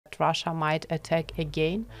Russia might attack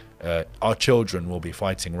again. Our children will be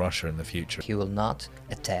fighting Russia in the future. He will not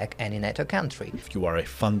attack any NATO country. If you are a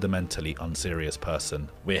fundamentally unserious person,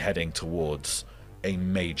 we're heading towards a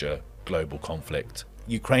major global conflict.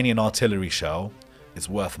 Ukrainian artillery shell is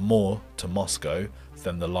worth more to Moscow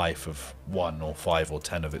than the life of 1 or 5 or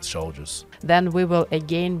 10 of its soldiers. Then we will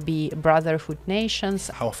again be brotherhood nations.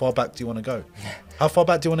 How far back do you want to go? How far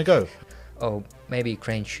back do you want to go? Oh, maybe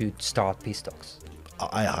Ukraine should start peace talks.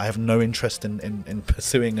 I have no interest in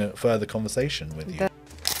pursuing a further conversation with you.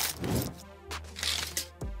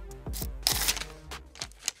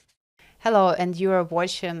 Hello, and you are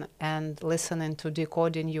watching and listening to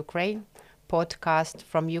Decoding Ukraine, podcast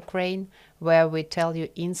from Ukraine, where we tell you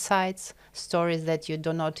insights, stories that you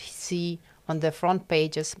do not see on the front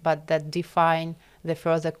pages, but that define the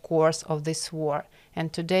further course of this war.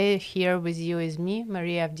 And today here with you is me,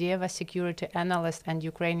 Maria Avdeeva, security analyst and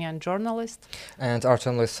Ukrainian journalist. And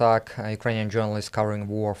Artem Lysak, a Ukrainian journalist covering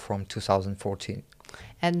war from 2014.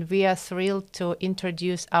 And we are thrilled to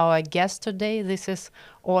introduce our guest today. This is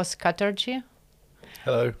Oz Katerji.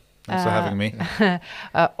 Hello. Thanks for having me.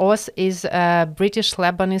 Oz is a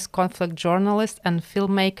British-Lebanese conflict journalist and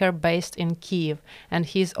filmmaker based in Kyiv. And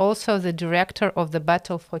he's also the director of the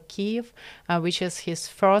Battle for Kyiv, which is his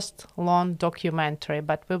first long documentary.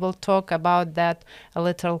 But we will talk about that a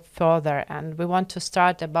little further. And we want to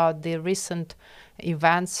start about the recent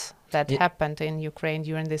events that happened in Ukraine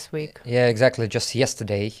during this week. Yeah, exactly. Just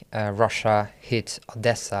yesterday, Russia hit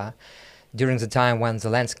Odessa during the time when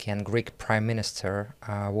Zelensky and Greek Prime Minister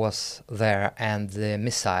was there, and the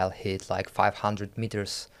missile hit like 500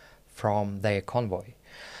 meters from their convoy.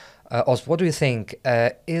 Oz, what do you think?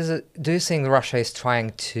 Do you think Russia is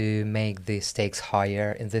trying to make the stakes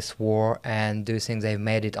higher in this war, and do you think they've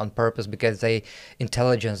made it on purpose because the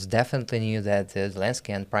intelligence definitely knew that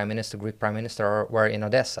Zelensky and Greek Prime Minister were in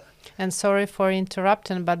Odessa? And sorry for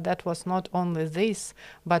interrupting, but that was not only this,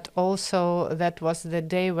 but also that was the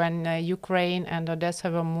day when Ukraine and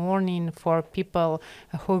Odessa were mourning for people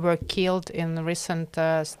who were killed in recent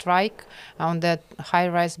strike on that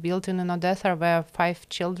high-rise building in Odessa, where 5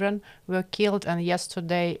 children were killed. And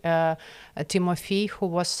yesterday, Timothy, who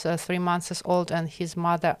was 3 months old, and his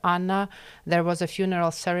mother Anna, there was a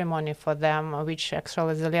funeral ceremony for them, which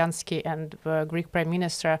actually Zelensky and Greek Prime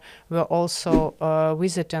Minister were also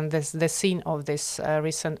visiting the scene of this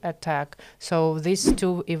recent attack. So these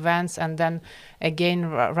two events, and then again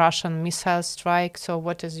Russian missile strike. So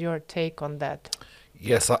what is your take on that?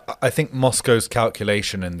 Yes, I think Moscow's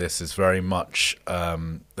calculation in this is very much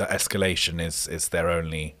that escalation is their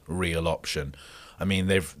only real option. I mean,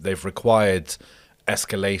 they've required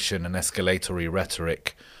escalation and escalatory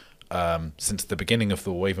rhetoric since the beginning of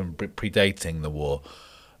the war, even predating the war.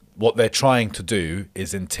 What they're trying to do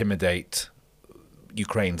is intimidate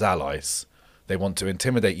Ukraine's allies. They want to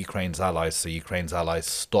intimidate Ukraine's allies so Ukraine's allies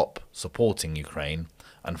stop supporting Ukraine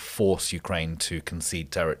and force Ukraine to concede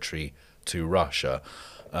territory to Russia.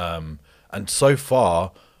 And so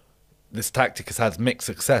far, this tactic has had mixed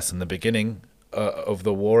success. In the beginning of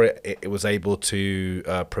the war, it was able to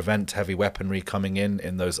prevent heavy weaponry coming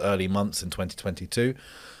in those early months in 2022.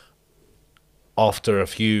 After a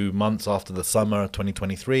few months after the summer of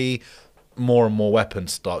 2023, more and more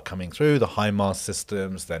weapons start coming through, the HIMARS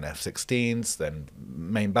systems, then F-16s, then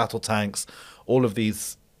main battle tanks, all of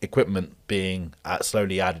these equipment being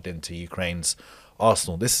slowly added into Ukraine's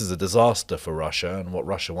arsenal. This is a disaster for Russia, and what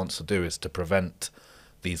Russia wants to do is to prevent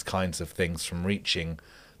these kinds of things from reaching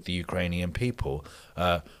the Ukrainian people.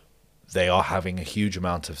 They are having a huge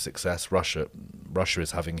amount of success. Russia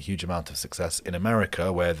is having a huge amount of success in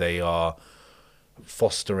America, where they are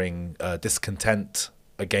fostering discontent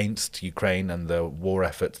against Ukraine and the war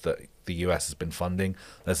efforts that the US has been funding.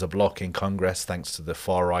 There's a bloc in Congress, thanks to the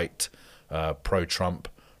far-right pro-Trump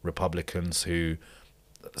Republicans, who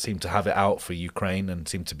seem to have it out for Ukraine and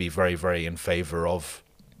seem to be very, very in favor of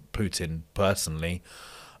Putin personally.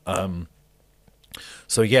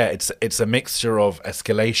 So yeah, it's a mixture of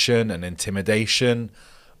escalation and intimidation.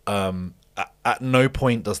 At no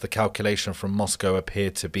point does the calculation from Moscow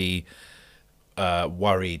appear to be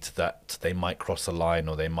worried that they might cross a line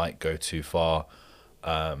or they might go too far,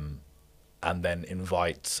 and then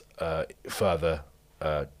invite further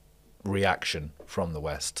reaction from the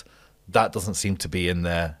West. That doesn't seem to be in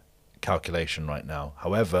their calculation right now.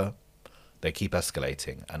 However, they keep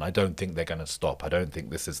escalating, and I don't think they're going to stop. I don't think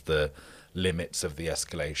this is the limits of the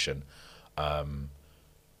escalation. And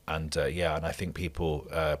I think people,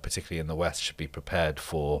 particularly in the West, should be prepared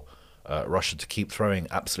for Russia to keep throwing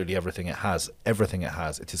absolutely everything it has. Everything it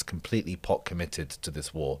has. It is completely pot committed to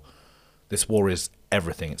this war. This war is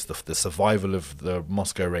everything. It's the survival of the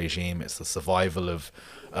Moscow regime. It's the survival of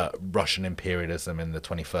Russian imperialism in the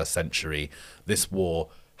 21st century. This war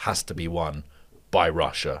has to be won by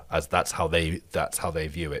Russia, as that's how they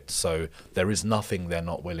view it. So there is nothing they're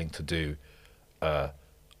not willing to do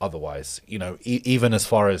otherwise. You know, even as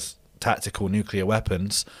far as tactical nuclear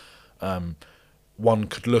weapons, one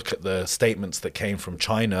could look at the statements that came from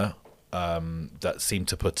China that seem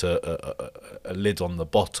to put a lid on the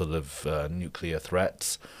bottle of nuclear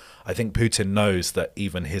threats. I think Putin knows that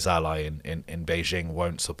even his ally in Beijing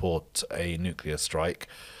won't support a nuclear strike.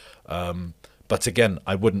 But again,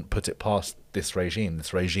 I wouldn't put it past this regime.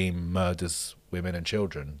 This regime murders women and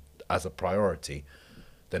children as a priority.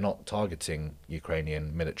 They're not targeting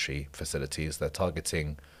Ukrainian military facilities. They're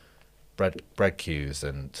targeting bread queues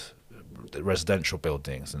and residential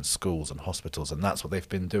buildings and schools and hospitals, and that's what they've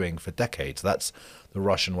been doing for decades. That's the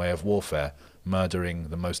Russian way of warfare, murdering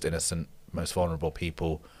the most innocent, most vulnerable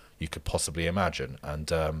people you could possibly imagine.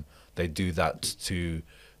 And they do that to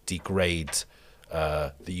degrade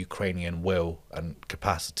the Ukrainian will and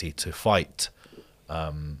capacity to fight.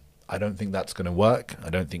 I don't think that's going to work. I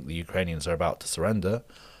don't think the Ukrainians are about to surrender.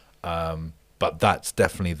 But that's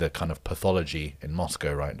definitely the kind of pathology in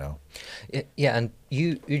Moscow right now. Yeah, and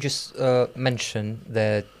you just mentioned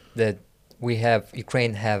that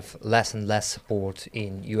Ukraine have less and less support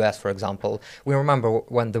in US, for example. We remember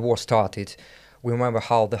when the war started. We remember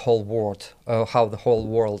how the whole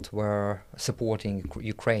world were supporting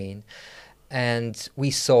Ukraine, and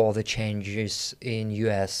we saw the changes in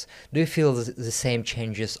US. Do you feel the same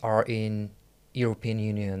changes are in European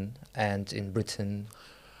Union and in Britain?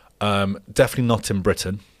 Definitely not in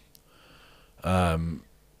Britain.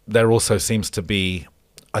 There also seems to be,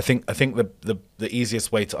 I think the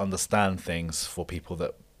easiest way to understand things for people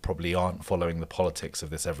that probably aren't following the politics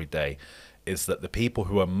of this every day is that the people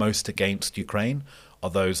who are most against Ukraine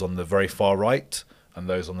are those on the very far right and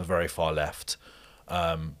those on the very far left.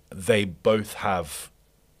 They both have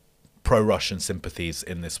pro-Russian sympathies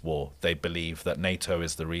in this war. They believe that NATO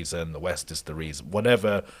is the reason, the West is the reason.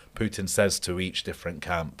 Whatever Putin says to each different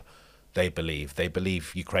camp, they believe. They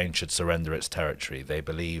believe Ukraine should surrender its territory. They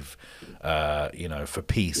believe, for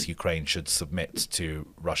peace, Ukraine should submit to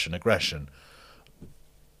Russian aggression.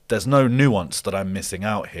 There's no nuance that I'm missing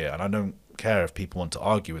out here, and I don't care if people want to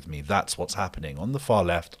argue with me. That's what's happening on the far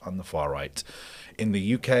left, on the far right. In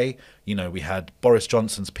the UK, we had Boris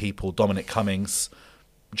Johnson's people, Dominic Cummings,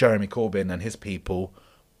 Jeremy Corbyn and his people.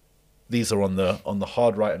 These are on the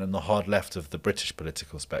hard right and on the hard left of the British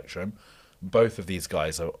political spectrum. Both of these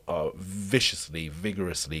guys are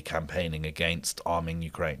vigorously campaigning against arming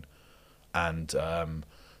Ukraine. And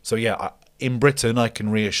in Britain, I can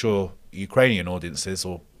reassure Ukrainian audiences,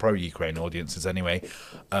 or pro-Ukraine audiences anyway,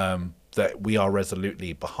 that we are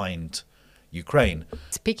resolutely behind Ukraine.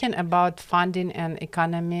 Speaking about funding and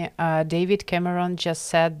economy, David Cameron just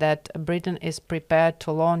said that Britain is prepared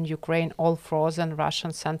to loan Ukraine all frozen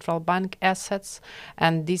Russian central bank assets,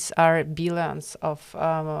 and these are billions of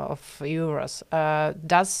euros.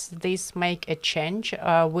 Does this make a change?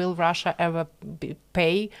 Will Russia ever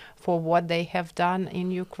pay for what they have done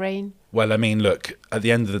in Ukraine? Well, I mean, look, at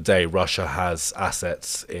the end of the day, Russia has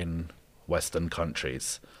assets in Western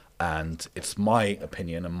countries. And it's my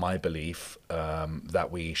opinion and my belief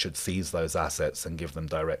that we should seize those assets and give them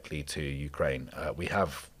directly to Ukraine. We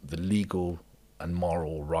have the legal and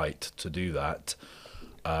moral right to do that.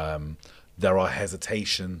 There are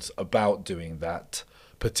hesitations about doing that,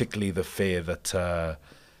 particularly the fear that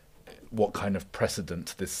what kind of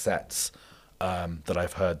precedent this sets, that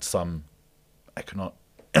I've heard some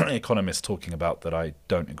economists talking about that I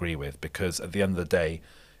don't agree with, because at the end of the day,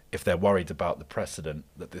 if they're worried about the precedent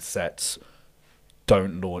that this sets,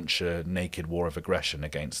 don't launch a naked war of aggression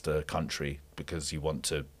against a country because you want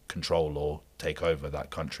to control or take over that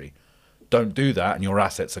country. Don't do that and your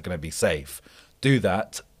assets are going to be safe. Do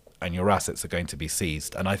that and your assets are going to be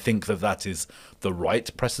seized. And I think that is the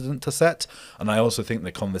right precedent to set. And I also think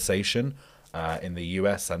the conversation in the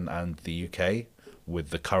US and the UK with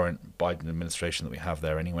the current Biden administration that we have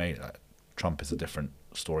there anyway, Trump is a different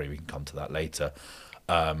story, we can come to that later.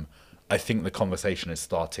 I think the conversation is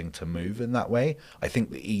starting to move in that way. I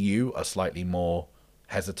think the EU are slightly more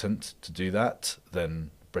hesitant to do that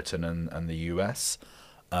than Britain and the US.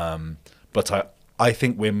 But I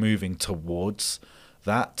think we're moving towards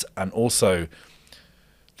that. And also,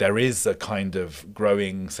 there is a kind of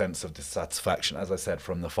growing sense of dissatisfaction, as I said,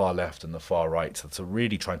 from the far left and the far right. So it's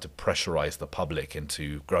really trying to pressurize the public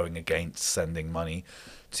into growing against sending money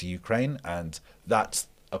to Ukraine. And that's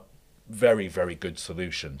very, very good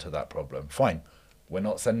solution to that problem. Fine, we're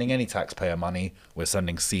not sending any taxpayer money. We're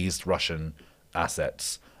sending seized Russian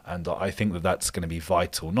assets. And I think that that's going to be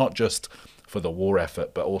vital, not just for the war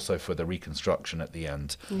effort, but also for the reconstruction at the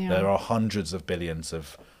end. Yeah. There are hundreds of billions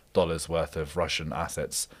of dollars worth of Russian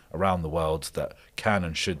assets around the world that can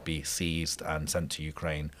and should be seized and sent to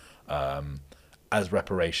Ukraine as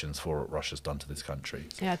reparations for what Russia's done to this country.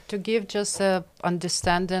 Yeah, to give just a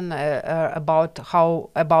understanding about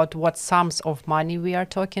what sums of money we are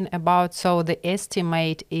talking about. So the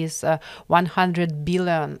estimate is 100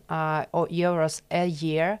 billion euros a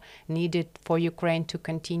year needed for Ukraine to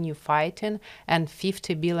continue fighting, and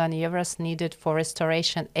 50 billion euros needed for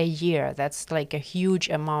restoration a year. That's like a huge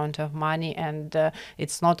amount of money, and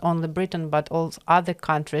it's not only Britain, but all other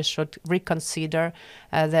countries should reconsider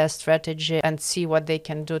their strategy and see what they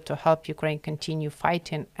can do to help Ukraine continue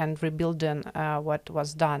fighting and rebuilding what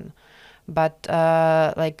was done. But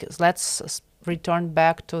let's return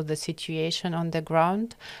back to the situation on the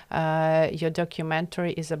ground. Your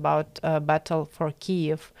documentary is about battle for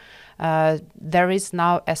Kyiv. There is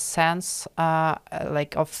now a sense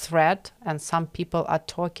of threat, and some people are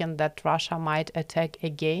talking that Russia might attack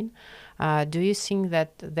again. Do you think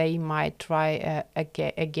that they might try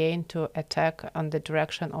again to attack on the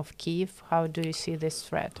direction of Kyiv? How do you see this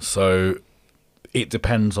threat? So it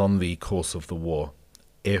depends on the course of the war.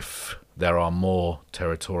 If there are more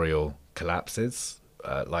territorial collapses,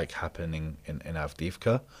 like happening in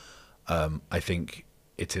Avdiivka, I think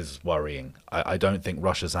it is worrying. I don't think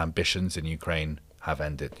Russia's ambitions in Ukraine have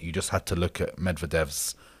ended. You just had to look at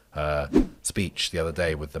Medvedev's speech the other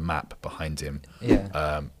day with the map behind him.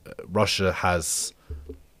 Yeah. Russia has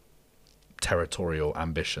territorial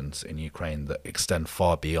ambitions in Ukraine that extend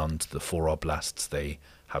far beyond the 4 oblasts they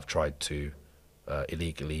have tried to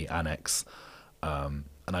illegally annex. And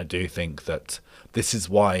I do think that this is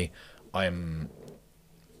why I'm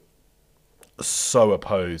so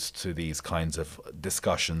opposed to these kinds of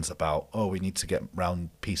discussions about, oh, we need to get round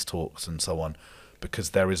peace talks and so on,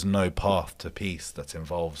 because there is no path to peace that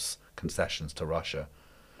involves concessions to Russia.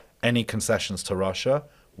 Any concessions to Russia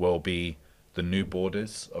will be the new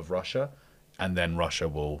borders of Russia, and then Russia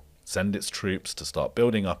will send its troops to start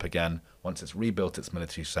building up again. Once it's rebuilt its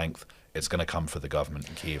military strength, it's going to come for the government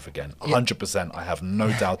in Kyiv again. 100%, I have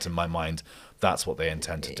no doubt in my mind that's what they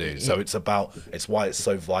intend to do. So it's why it's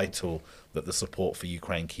so vital that the support for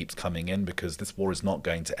Ukraine keeps coming in, because this war is not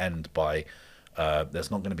going to end by,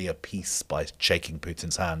 there's not going to be a peace by shaking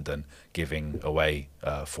Putin's hand and giving away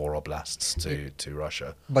 4 oblasts to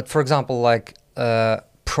Russia. But for example, like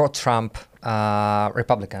pro-Trump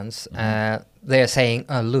Republicans, they are saying,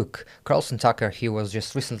 look, Carlson Tucker, he was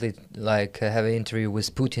just recently have an interview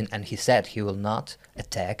with Putin, and he said he will not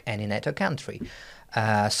attack any NATO country.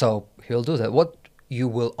 So he will do that. What you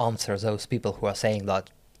will answer those people who are saying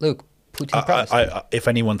that, look, Putin promised? If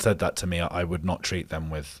anyone said that to me, I would not treat them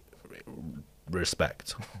with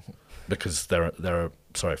respect, because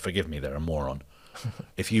sorry, forgive me, they're a moron.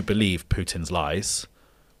 If you believe Putin's lies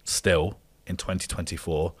still in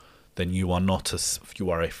 2024, then you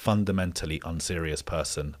are a fundamentally unserious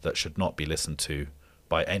person that should not be listened to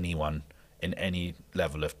by anyone in any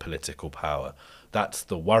level of political power. That's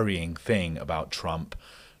the worrying thing about Trump,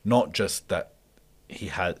 not just that he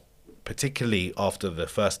had, particularly after the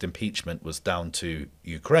first impeachment was down to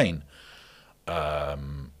Ukraine.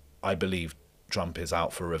 I believe Trump is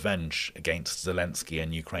out for revenge against Zelensky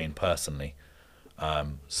and Ukraine personally.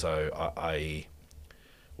 So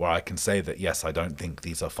where I can say that, yes, I don't think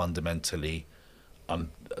these are fundamentally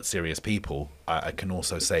serious people, I can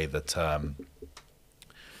also say that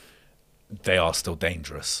they are still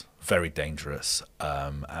dangerous, very dangerous.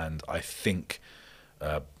 And I think,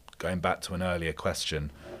 going back to an earlier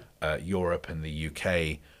question, Europe and the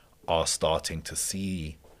UK are starting to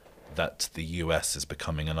see that the US is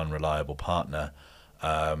becoming an unreliable partner.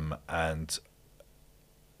 And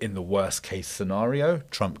in the worst case scenario,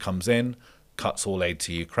 Trump comes in, cuts all aid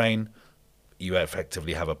to Ukraine. You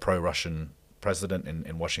effectively have a pro-Russian president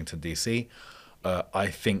in Washington, D.C. I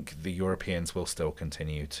think the Europeans will still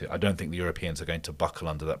continue to. I don't think the Europeans are going to buckle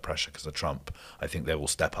under that pressure because of Trump. I think they will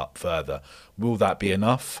step up further. Will that be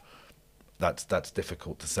enough? That's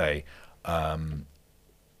difficult to say.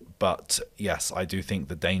 But yes, I do think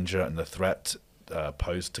the danger and the threat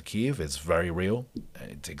posed to Kyiv is very real.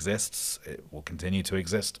 It exists. It will continue to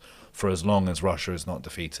exist for as long as Russia is not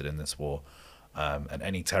defeated in this war. And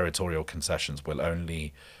any territorial concessions will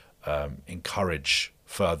only encourage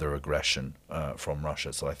further aggression from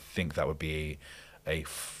Russia. So I think that would be a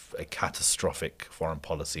catastrophic foreign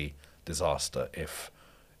policy disaster if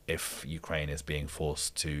Ukraine is being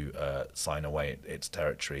forced to sign away its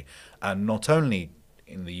territory. And not only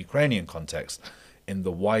in the Ukrainian context, in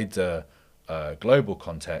the wider global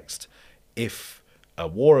context, if a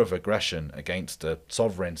war of aggression against a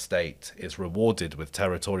sovereign state is rewarded with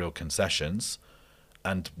territorial concessions,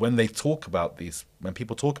 and when people talk about these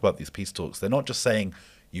peace talks, they're not just saying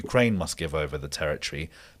Ukraine must give over the territory.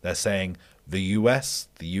 They're saying the US,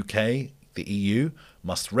 the UK, the EU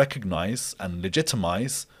must recognize and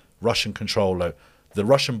legitimize Russian control. The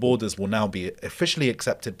Russian borders will now be officially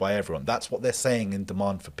accepted by everyone. That's what they're saying in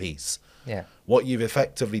demand for peace. Yeah. What you've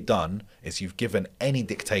effectively done is you've given any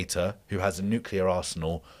dictator who has a nuclear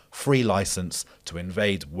arsenal free license to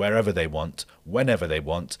invade wherever they want, whenever they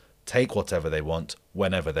want, take whatever they want,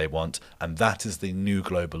 whenever they want, and that is the new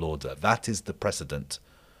global order. That is the precedent.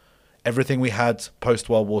 Everything we had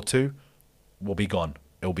post-World War II will be gone.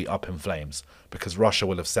 It will be up in flames because Russia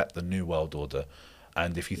will have set the new world order.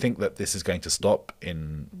 And if you think that this is going to stop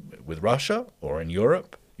with Russia or in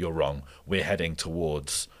Europe, you're wrong. We're heading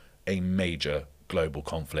towards a major global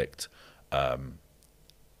conflict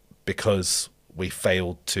because we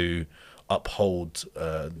failed to uphold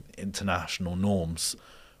international norms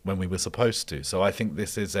when we were supposed to. So I think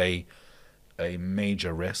this is a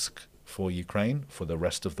major risk for Ukraine, for the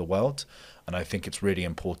rest of the world. And I think it's really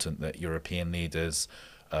important that European leaders,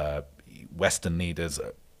 Western leaders,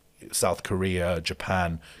 South Korea,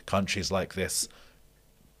 Japan, countries like this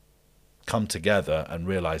come together and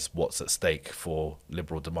realize what's at stake for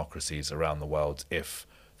liberal democracies around the world if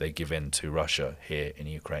they give in to Russia here in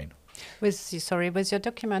Ukraine. With your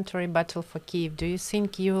documentary Battle for Kyiv, do you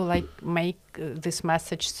think you make this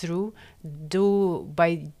message through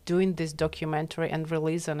by doing this documentary and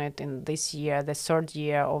releasing it in this year, the third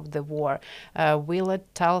year of the war? Will it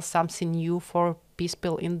tell something new for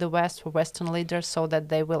people in the West, for Western leaders, so that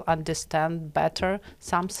they will understand better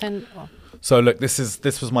something? So look,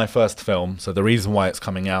 this was my first film. So the reason why it's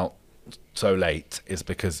coming out so late is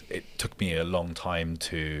because it took me a long time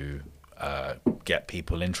to get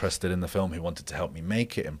people interested in the film who wanted to help me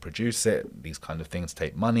make it and produce it. These kind of things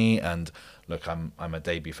take money, and look, I'm a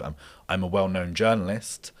debut film. I'm a well-known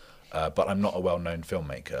journalist, but I'm not a well-known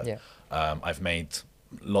filmmaker. Yeah. I've made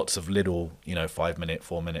lots of little, 5-minute,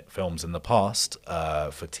 4-minute films in the past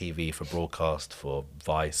for TV, for broadcast, for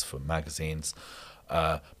Vice, for magazines,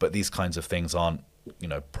 but these kinds of things aren't,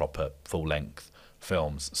 proper full-length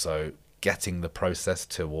films. So getting the process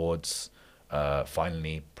towards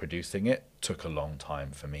finally producing it took a long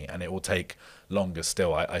time for me, and it will take longer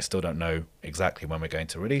still. I still don't know exactly when we're going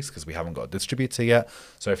to release because we haven't got a distributor yet.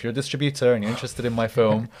 So if you're a distributor and you're interested in my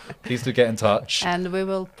film, please do get in touch. And we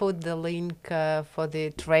will put the link for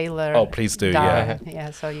the trailer. Oh, please do, yeah,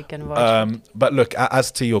 so you can watch it. But look,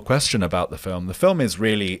 as to your question about the film is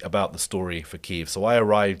really about the story for Kyiv. So I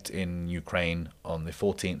arrived in Ukraine on the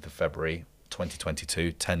 14th of February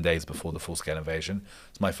 2022, 10 days before the full-scale invasion.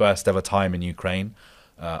 It's my first ever time in Ukraine.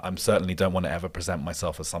 I certainly don't want to ever present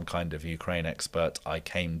myself as some kind of Ukraine expert. I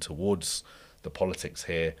came towards the politics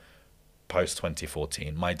here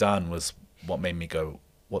post-2014. Maidan was what made me go,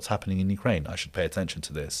 what's happening in Ukraine? I should pay attention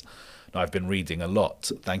to this. Now, I've been reading a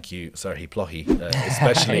lot. Thank you, Serhiy Plokhy,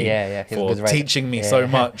 especially for teaching me so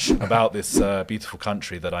much about this beautiful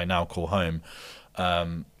country that I now call home.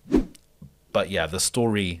 But yeah, the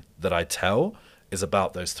story that I tell is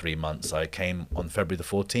about those 3 months. I came on February the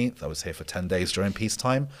 14th. I was here for 10 days during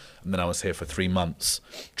peacetime, and then I was here for 3 months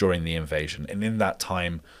during the invasion. And in that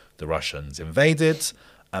time, the Russians invaded,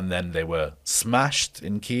 and then they were smashed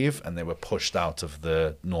in Kyiv, and they were pushed out of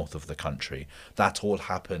the north of the country. That all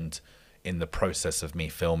happened in the process of me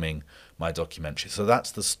filming my documentary. So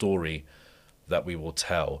that's the story that we will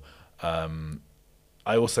tell.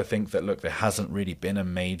 I also think that, look, there hasn't really been a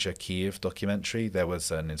major Kyiv documentary. There was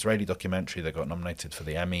an Israeli documentary that got nominated for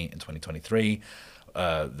the Emmy in 2023.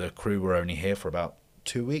 The crew were only here for about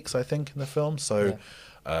 2 weeks, I think, in the film. So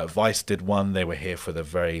Vice did one. They were here for the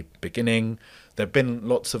very beginning. There have been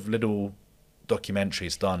lots of little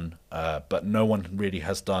documentaries done, but no one really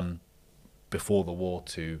has done before the war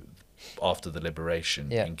to after the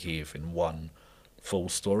liberation in Kyiv in one full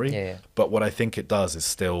story. But what I think it does is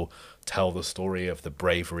still tell the story of the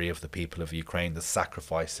bravery of the people of Ukraine, the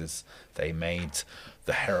sacrifices they made,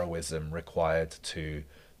 the heroism required to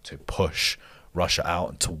push Russia out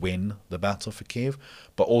and to win the battle for Kyiv,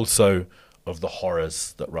 but also of the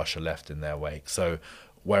horrors that Russia left in their wake. So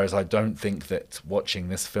whereas I don't think that watching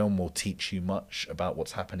this film will teach you much about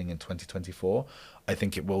what's happening in 2024, I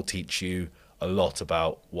think it will teach you a lot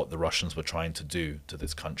about what the Russians were trying to do to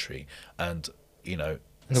this country. And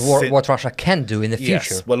what Russia can do in the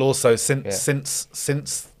future. Yes. Well, also since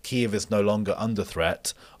Kyiv is no longer under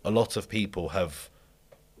threat, a lot of people have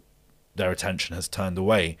their attention has turned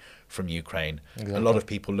away from Ukraine. Exactly. A lot of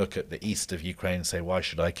people look at the east of Ukraine and say, why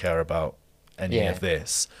should I care about any of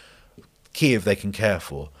this? Kyiv they can care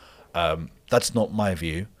for. That's not my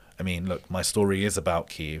view. I mean, look, my story is about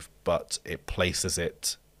Kyiv, but it places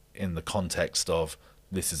it in the context of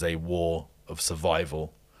this is a war of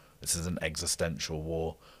survival. This is an existential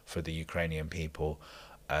war for the Ukrainian people,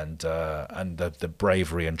 and the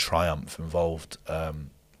bravery and triumph involved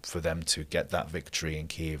for them to get that victory in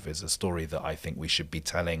Kyiv is a story that I think we should be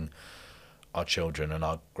telling our children and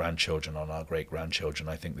our grandchildren and our great-grandchildren.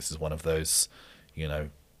 I think this is one of those, you know,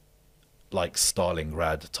 like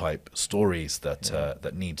Stalingrad type stories that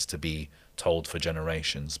that needs to be told for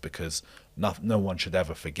generations, because no one should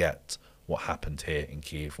ever forget what happened here in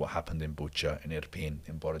Kyiv, what happened in Bucha, in Irpin,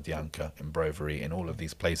 in Borodyanka, in Brovary, in all of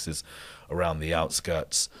these places around the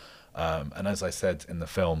outskirts. And as I said in the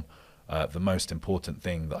film, the most important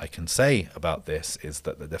thing that I can say about this is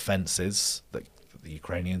that the defenses that the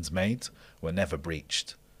Ukrainians made were never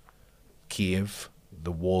breached. Kyiv,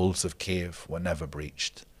 the walls of Kyiv were never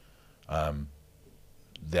breached.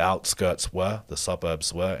 The outskirts were, the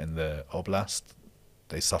suburbs were in the oblast.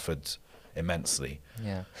 They suffered immensely.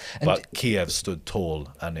 Yeah. But Kyiv stood tall,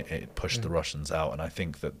 and it pushed the Russians out. And I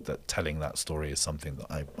think that telling that story is something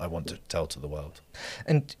that I want to tell to the world.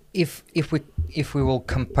 And if we will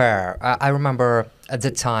compare, I remember at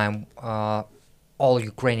the time all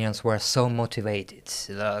Ukrainians were so motivated.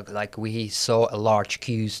 Like we saw a large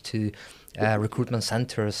queues to recruitment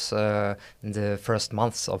centers in the first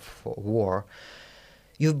months of war.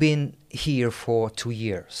 You've been here for 2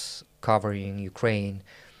 years covering Ukraine.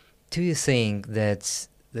 Do you think that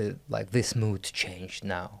this mood changed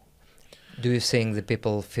now? Do you think the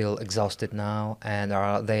people feel exhausted now and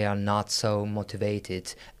they are not so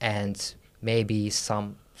motivated, and maybe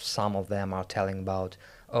some of them are telling about,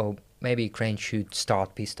 oh, maybe Ukraine should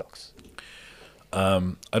start peace talks?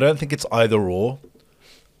 I don't think it's either or.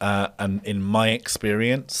 And in my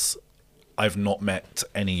experience, I've not met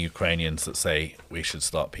any Ukrainians that say we should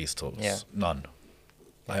start peace talks. Yeah. None.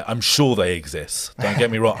 I'm sure they exist. Don't get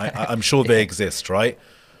me wrong. I'm sure they exist, right?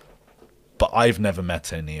 But I've never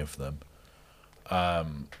met any of them.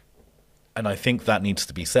 And I think that needs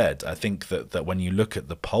to be said. I think that when you look at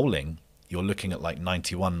the polling, you're looking at like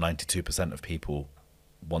 91, 92% of people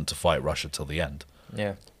want to fight Russia till the end.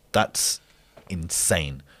 Yeah. That's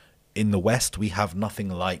insane. In the West, we have nothing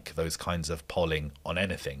like those kinds of polling on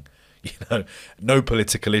anything. You know, no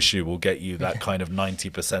political issue will get you that kind of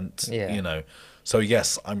 90%, you know. So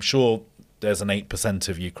yes, I'm sure there's an 8%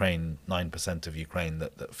 of Ukraine, 9% of Ukraine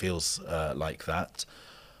that feels like that.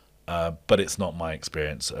 But it's not my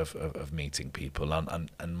experience of meeting people.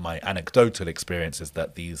 And my anecdotal experience is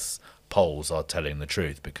that these polls are telling the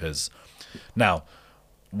truth, because now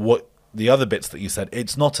what the other bits that you said,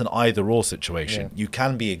 it's not an either-or situation. You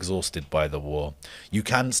can be exhausted by the war. You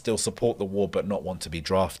can still support the war but not want to be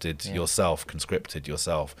drafted yourself, conscripted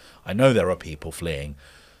yourself. I know there are people fleeing.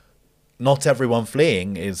 Not everyone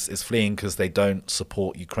fleeing is fleeing because they don't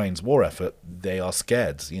support Ukraine's war effort. They are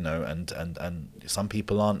scared, you know, and some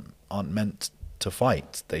people aren't meant to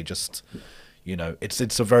fight. They just, you know,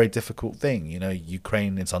 it's a very difficult thing. You know,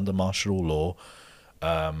 Ukraine is under martial law.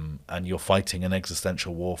 And you're fighting an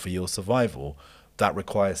existential war for your survival. That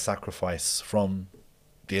requires sacrifice from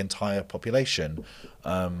the entire population.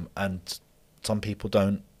 And some people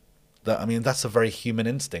don't. I mean, that's a very human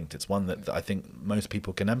instinct. It's one that I think most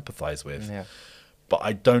people can empathize with. Yeah. But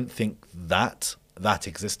I don't think that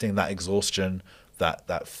existing, that exhaustion,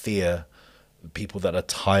 that fear, people that are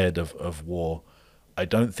tired of war, I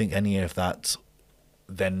don't think any of that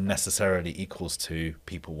then necessarily equals to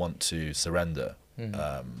people want to surrender.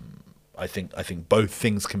 I think both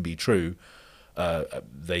things can be true.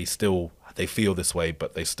 They feel this way,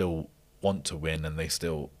 but they still want to win, and they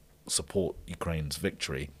still support Ukraine's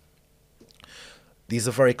victory. These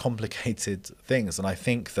are very complicated things, and I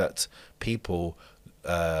think that people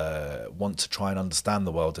want to try and understand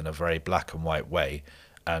the world in a very black and white way.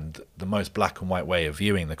 And the most black and white way of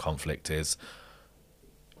viewing the conflict is,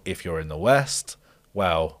 if you're in the West,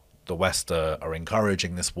 well, the West are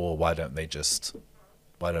encouraging this war. Why don't they just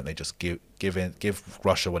give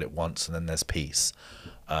Russia what it wants, and then there's peace?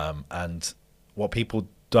 And what people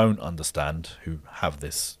don't understand, who have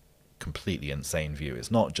this completely insane view, is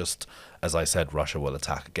not just, as I said, Russia will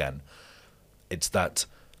attack again. It's that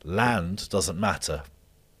land doesn't matter.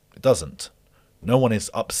 It doesn't. No one is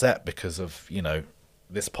upset because of, you know,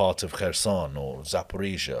 this part of Kherson or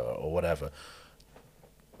Zaporizhia or whatever.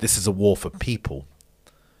 This is a war for people.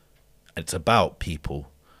 It's about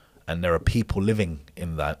people, and there are people living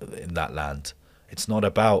in that land. It's not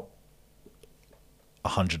about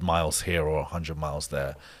 100 miles here or 100 miles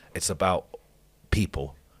there. It's about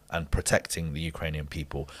people and protecting the Ukrainian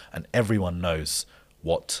people. And everyone knows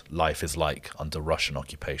what life is like under Russian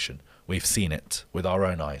occupation. We've seen it with our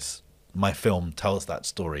own eyes. My film tells that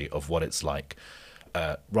story of what it's like.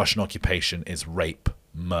 Russian occupation is rape,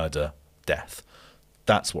 murder, death.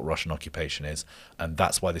 That's what Russian occupation is. And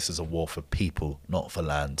that's why this is a war for people, not for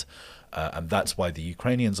land. And that's why the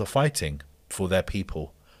Ukrainians are fighting for their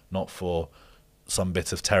people, not for some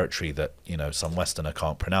bit of territory that, you know, some Westerner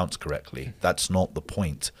can't pronounce correctly. That's not the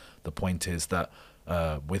point. The point is that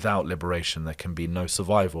without liberation, there can be no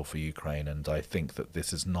survival for Ukraine. And I think that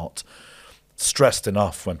this is not stressed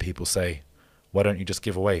enough when people say, why don't you just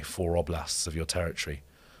give away 4 oblasts of your territory?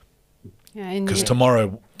 Because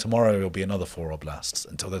tomorrow will be another 4 oblasts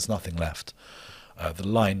until there's nothing left. The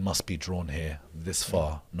line must be drawn here, this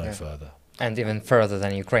far, no further. And even further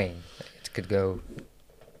than Ukraine. It could go...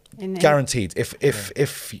 Guaranteed.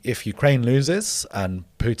 If Ukraine loses and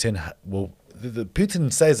Putin will...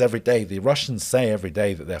 Putin says every day, the Russians say every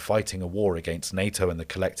day that they're fighting a war against NATO and the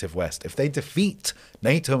collective West. If they defeat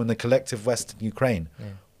NATO and the collective West in Ukraine,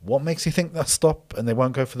 what makes you think they'll stop and they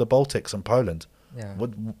won't go for the Baltics and Poland?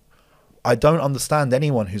 I don't understand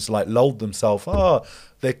anyone who's like lulled themselves,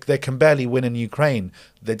 they can barely win in Ukraine.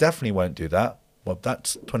 They definitely won't do that. Well,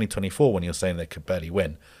 that's 2024 when you're saying they could barely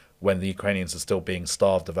win, when the Ukrainians are still being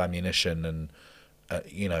starved of ammunition and,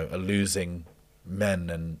 are losing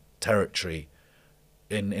men and territory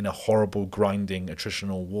in a horrible, grinding,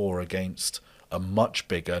 attritional war against a much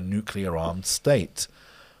bigger nuclear-armed state.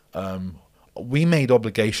 We made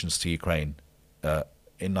obligations to Ukraine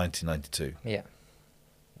in 1992. Yeah.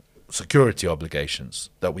 Security obligations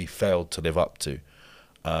that we failed to live up to.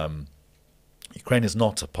 Ukraine is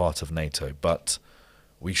not a part of NATO, but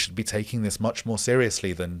we should be taking this much more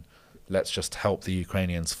seriously than let's just help the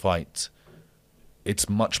Ukrainians fight. It's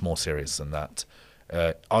much more serious than that.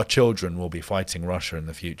 Our children will be fighting Russia in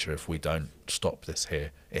the future if we don't stop this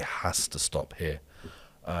here. It has to stop here.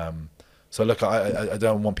 So look, I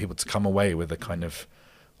don't want people to come away with a kind of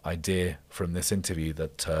idea from this interview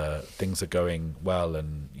that things are going well,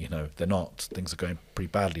 and they're not. Things are going pretty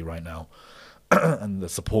badly right now, and the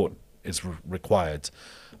support is required.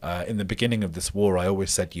 In the beginning of this war, I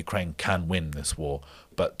always said Ukraine can win this war,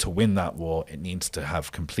 but to win that war, it needs to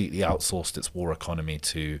have completely outsourced its war economy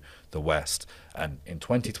to the West. And in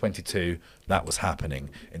 2022, that was happening.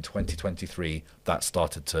 In 2023, that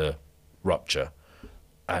started to rupture.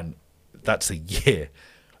 And that's a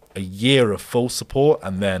year of full support,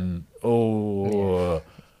 and then,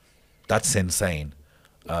 that's insane.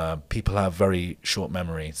 People have very short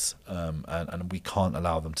memories, and we can't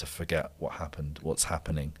allow them to forget what's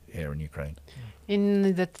happening here in Ukraine.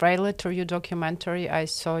 In the trailer to your documentary, I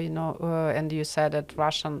saw, and you said that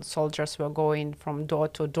Russian soldiers were going from door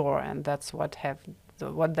to door, and that's what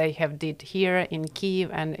they have did here in Kyiv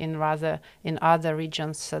and in other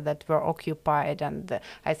regions that were occupied. And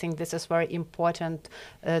I think this is very important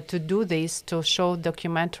to do this, to show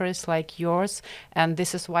documentaries like yours. And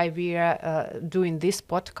this is why we are doing this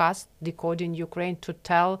podcast, Decoding Ukraine, to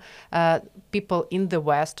tell people in the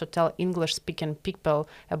West, to tell English-speaking people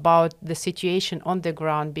about the situation on the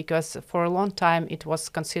ground, because for a long time it was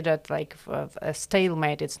considered like a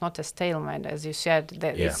stalemate. It's not a stalemate, as you said.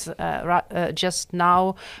 That it's just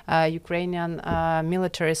now Ukrainian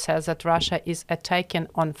military says that Russia is attacking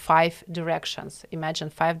on 5 directions. Imagine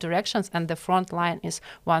 5 directions, and the front line is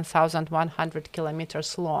 1,100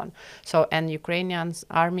 kilometers long. So, and Ukrainian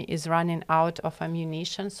army is running out of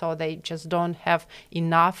ammunition, so they just don't have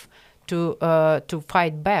enough to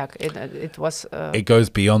fight back. It goes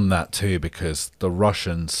beyond that too, because the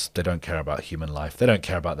Russians, they don't care about human life. They don't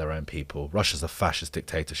care about their own people. Russia's a fascist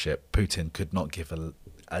dictatorship. Putin could not give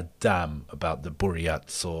a damn about the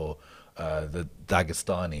Buryats or the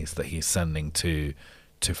Dagestanis that he's sending to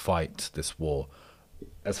fight this war.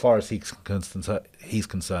 As far as he's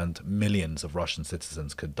concerned, millions of Russian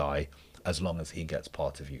citizens could die as long as he gets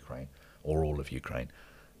part of Ukraine or all of Ukraine.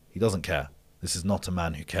 He doesn't care. This is not a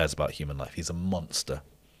man who cares about human life. He's a monster.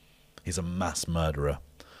 He's a mass murderer.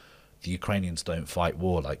 The Ukrainians don't fight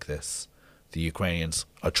war like this. The Ukrainians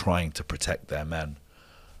are trying to protect their men.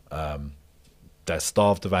 They're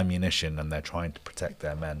starved of ammunition and they're trying to protect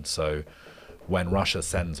their men. So when Russia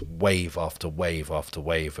sends wave after wave after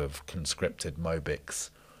wave of conscripted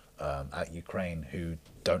Mobiks at Ukraine who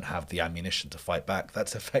don't have the ammunition to fight back,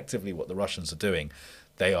 that's effectively what the Russians are doing.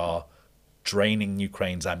 They are draining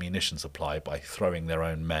Ukraine's ammunition supply by throwing their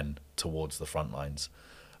own men towards the front lines.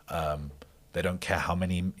 They don't care how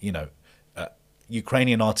many,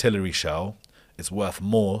 Ukrainian artillery shell is worth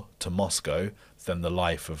more to Moscow than the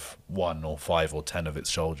life of 1 or 5 or 10 of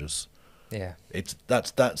its soldiers. Yeah.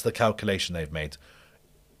 That's the calculation they've made.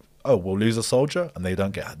 Oh, we'll lose a soldier and they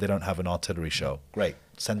don't have an artillery shell. Great.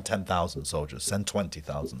 Send 10,000 soldiers, send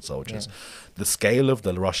 20,000 soldiers. Yeah. The scale of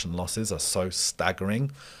the Russian losses are so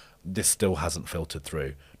staggering. This still hasn't filtered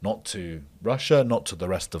through, not to Russia, not to the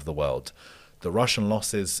rest of the world. The Russian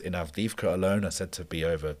losses in Avdiivka alone are said to be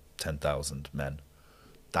over 10,000 men.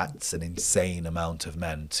 That's an insane amount of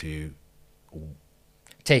men to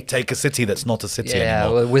take a city that's not a city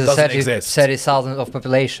anymore. With Doesn't 30,000 of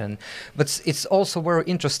population. But it's also very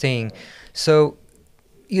interesting. So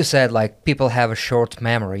you said like people have a short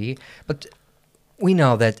memory, but we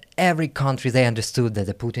know that every country, they understood that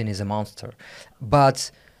the Putin is a monster.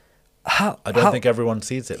 But I don't think everyone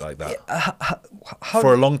sees it like that.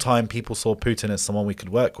 For a long time, people saw Putin as someone we could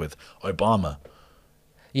work with. Obama.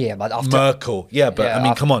 Yeah, but after Merkel. Yeah, but I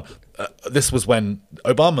mean, come on. This was when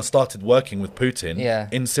Obama started working with Putin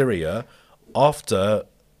in Syria after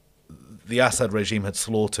the Assad regime had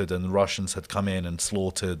slaughtered and the Russians had come in and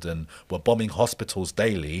slaughtered and were bombing hospitals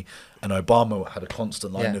daily. And Obama had a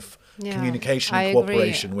constant line of communication and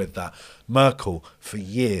cooperation with that. Merkel, for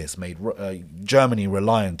years, made Germany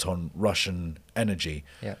reliant on Russian energy.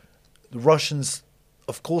 Yeah. The Russians,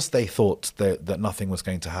 of course, they thought that nothing was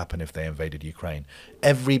going to happen if they invaded Ukraine.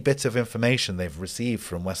 Every bit of information they've received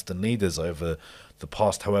from Western leaders over the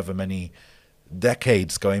past however many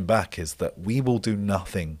decades going back is that we will do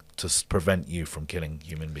nothing to prevent you from killing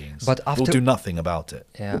human beings. But we'll do nothing about it.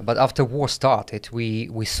 Yeah, but after war started,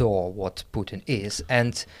 we saw what Putin is,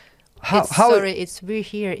 and it's we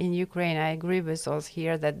here in Ukraine. I agree with Oz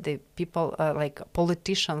here that the people, like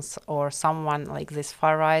politicians or someone like this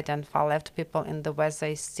far right and far left people in the West,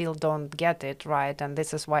 they still don't get it right, and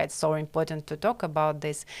this is why it's so important to talk about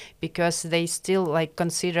this, because they still like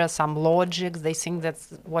consider some logic. They think that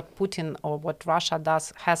what Putin or what Russia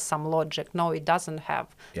does has some logic. No, it doesn't have.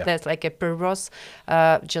 Yeah. There's like a perverse,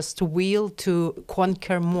 just will to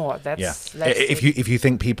conquer more. That's if you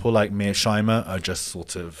think people like Mearsheimer are just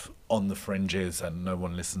sort of on the fringes and no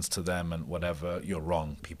one listens to them and whatever, you're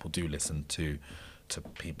wrong. People do listen to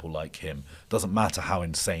people like him. Doesn't matter how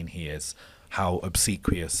insane he is, how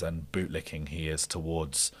obsequious and bootlicking he is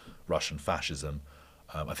towards Russian fascism.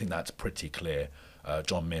 I think that's pretty clear.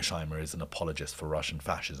 John Mearsheimer is an apologist for Russian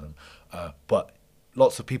fascism, but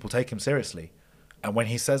lots of people take him seriously. And when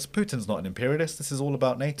he says Putin's not an imperialist, this is all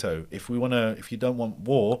about NATO. If you don't want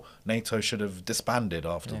war, NATO should have disbanded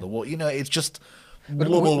after the war. You know, it's just. But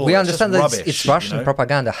we understand that it's Russian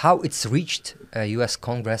propaganda. How it's reached U.S.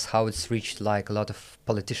 Congress, how it's reached like a lot of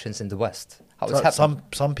politicians in the West. How it's happened.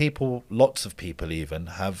 Some people, lots of people even,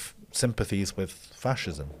 have sympathies with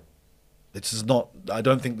fascism. This is not. I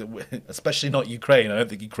don't think that, especially not Ukraine. I don't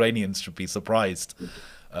think Ukrainians should be surprised,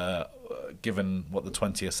 given what the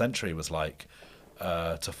 20th century was like,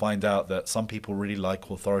 to find out that some people really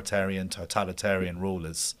like authoritarian, totalitarian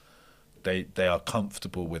rulers. They are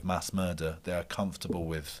comfortable with mass murder. They are comfortable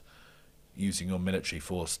with using your military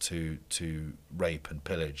force to rape and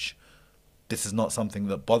pillage. This is not something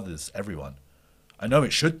that bothers everyone. I know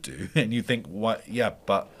it should do, and you think, what? Yeah,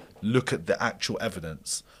 but look at the actual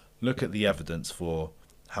evidence. Look at the evidence for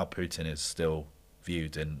how Putin is still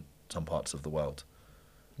viewed in some parts of the world.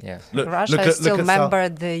 Yeah, Russia is still member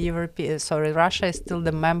at the European. Sorry, Russia is still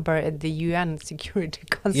the member at the UN Security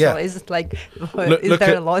Council. Yeah. Is it like? Is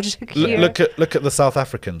there a logic here? Look at the South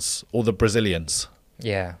Africans or the Brazilians.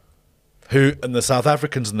 Yeah. And the South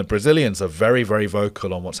Africans and the Brazilians are very, very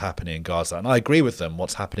vocal on what's happening in Gaza, and I agree with them.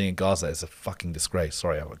 What's happening in Gaza is a fucking disgrace.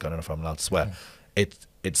 Sorry, I don't know if I'm allowed to swear.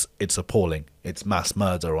 It's appalling. It's mass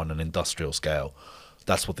murder on an industrial scale.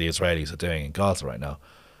 That's what the Israelis are doing in Gaza right now.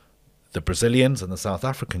 The Brazilians and the South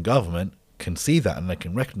African government can see that and they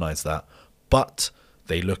can recognize that, but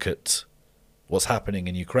they look at what's happening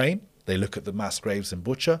in Ukraine, they look at the mass graves in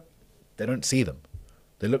Bucha, they don't see them.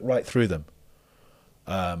 They look right through them.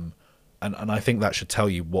 And I think that should tell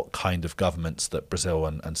you what kind of governments that Brazil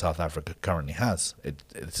and South Africa currently has.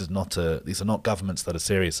 These are not governments that are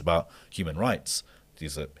serious about human rights.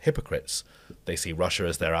 These are hypocrites. They see Russia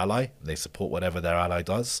as their ally, they support whatever their ally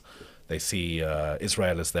does. They see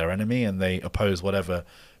Israel as their enemy, and they oppose whatever.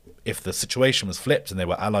 If the situation was flipped and they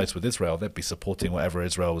were allies with Israel, they'd be supporting whatever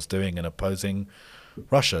Israel was doing and opposing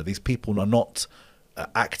Russia. These people are not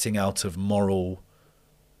acting out of moral,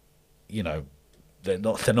 they're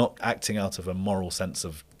not acting out of a moral sense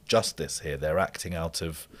of justice here. They're acting out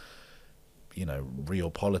of,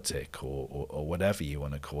 realpolitik or whatever you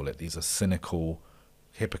want to call it. These are cynical,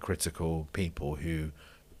 hypocritical people who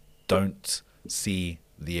don't see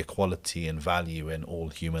the equality and value in all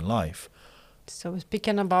human life. So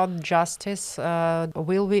speaking about justice,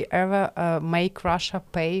 will we ever make Russia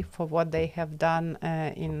pay for what they have done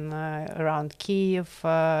in around Kyiv,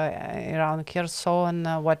 around Kherson,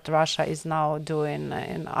 what Russia is now doing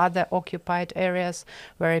in other occupied areas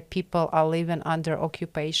where people are living under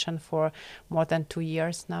occupation for more than 2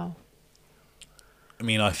 years now? I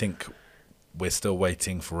mean, I think we're still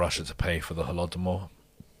waiting for Russia to pay for the Holodomor.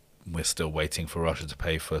 We're still waiting for Russia to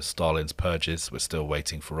pay for Stalin's purges. We're still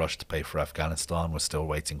waiting for Russia to pay for Afghanistan. We're still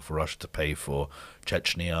waiting for Russia to pay for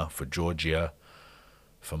Chechnya, for Georgia,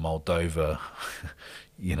 for Moldova,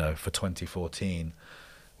 you know, for 2014.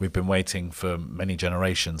 We've been waiting for many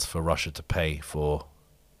generations for Russia to pay for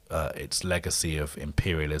its legacy of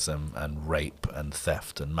imperialism and rape and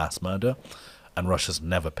theft and mass murder. And Russia's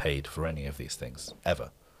never paid for any of these things,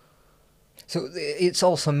 ever. So it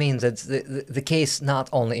also means that the case not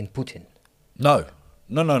only in Putin. No.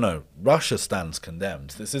 Russia stands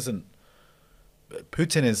condemned. This isn't...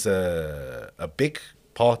 Putin is a big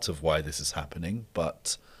part of why this is happening,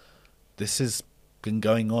 but this has been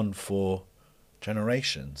going on for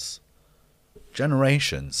generations.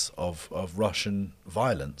 Generations of Russian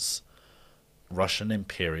violence, Russian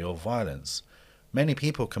imperial violence. Many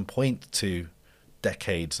people can point to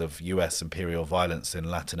decades of US imperial violence in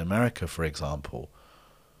Latin America, for example.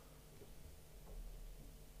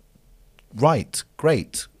 Right,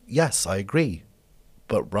 great, yes, I agree.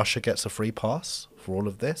 But Russia gets a free pass for all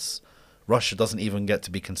of this. Russia doesn't even get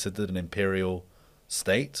to be considered an imperial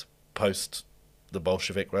state post the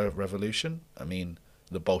Bolshevik revolution. I mean,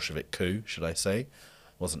 the Bolshevik coup, should I say,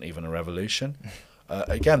 wasn't even a revolution.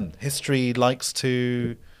 Again, history likes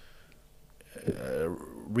to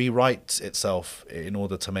rewrite itself in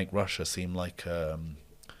order to make Russia seem like,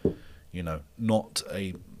 you know, not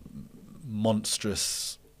a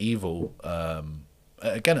monstrous evil.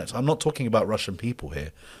 Again, I'm not talking about Russian people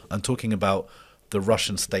here. I'm talking about the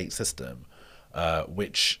Russian state system,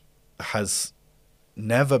 which has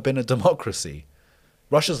never been a democracy.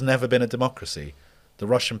 Russia's never been a democracy. The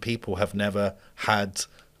Russian people have never had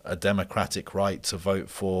a democratic right to vote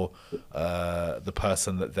for the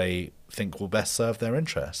person that they think will best serve their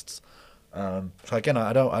interests. So again,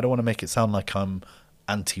 I don't want to make it sound like I'm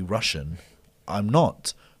anti-Russian. I'm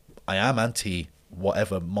not. I am anti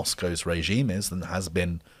whatever Moscow's regime is and has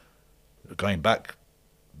been going back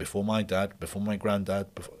before my dad, before my granddad.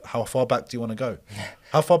 How far back do you want to go?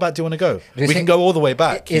 How far back do you want to go? We can go all the way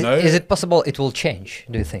back. You know? Is it possible it will change?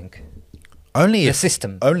 Do you think? Only the if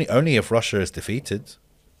system. Only if Russia is defeated.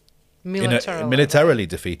 Militarily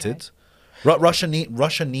defeated. Right.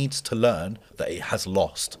 Russia needs to learn that it has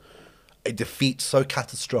lost. A defeat so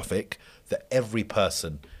catastrophic that every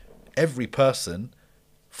person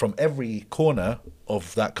from every corner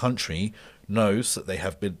of that country knows that they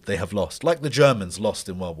have lost. Like the Germans lost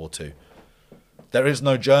in World War II. There is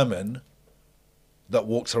no German that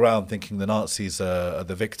walks around thinking the Nazis are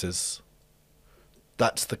the victors.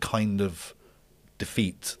 That's the kind of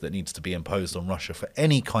defeat that needs to be imposed on Russia for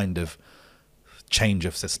any kind of change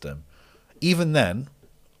of system. Even then,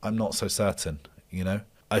 I'm not so certain, you know.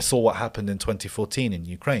 I saw what happened in 2014 in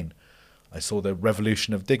Ukraine. I saw the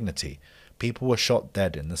revolution of dignity. People were shot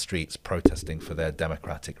dead in the streets protesting for their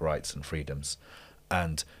democratic rights and freedoms.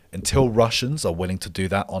 And until Russians are willing to do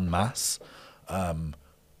that en masse,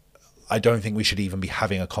 I don't think we should even be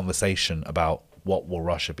having a conversation about what will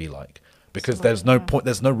Russia be like. Because there's no point,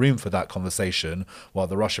 there's no room for that conversation while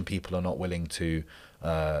the Russian people are not willing to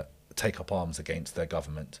take up arms against their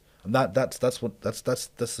government. And that's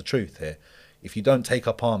the truth here. If you don't take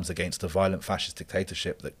up arms against a violent fascist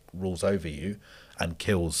dictatorship that rules over you and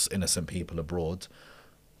kills innocent people abroad,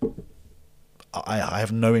 I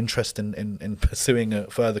have no interest in pursuing a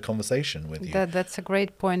further conversation with you. That's a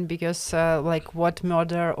great point, because like what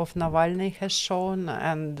murder of Navalny has shown,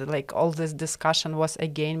 and like all this discussion was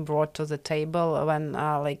again brought to the table when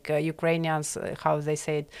Ukrainians, how they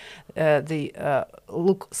say it, they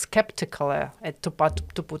look skeptically, to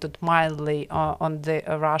put it mildly, on the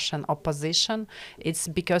Russian opposition. It's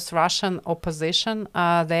because Russian opposition,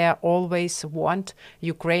 they always want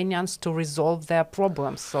Ukrainians to resolve their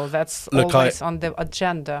problems. So that's always on the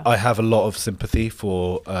agenda. I have a lot of sympathy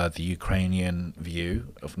for the Ukrainian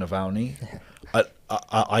view of Navalny.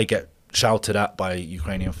 I get shouted at by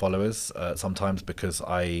Ukrainian followers sometimes because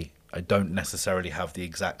I don't necessarily have the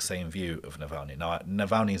exact same view of Navalny. Now,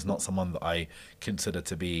 Navalny is not someone that I consider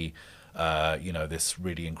to be, this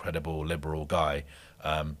really incredible liberal guy.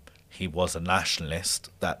 He was a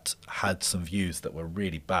nationalist that had some views that were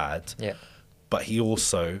really bad, but he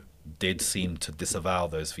also did seem to disavow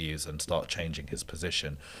those views and start changing his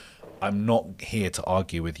position. I'm not here to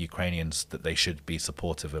argue with Ukrainians that they should be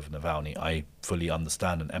supportive of Navalny. I fully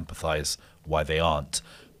understand and empathize why they aren't,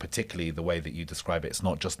 particularly the way that you describe it. It's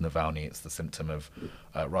not just Navalny, it's the symptom of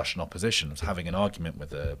Russian opposition. I was having an argument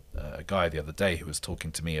with a guy the other day who was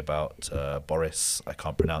talking to me about Boris, I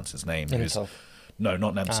can't pronounce his name. Nemtsov. No,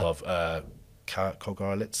 not Nemtsov,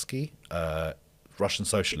 Kogarlitsky, Russian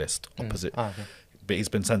socialist, opposite. Okay. But he's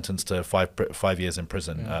been sentenced to 5 years in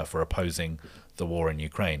prison for opposing the war in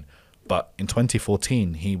Ukraine. But in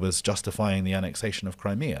 2014, he was justifying the annexation of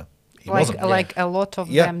Crimea. He wasn't, like a lot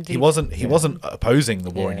of them did. He wasn't opposing the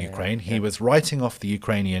war in Ukraine. He was writing off the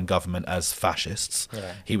Ukrainian government as fascists.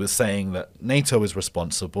 He was saying that NATO is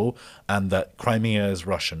responsible and that Crimea is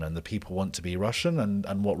Russian and the people want to be Russian,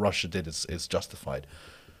 and what Russia did is justified.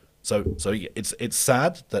 So it's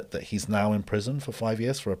sad that he's now in prison for 5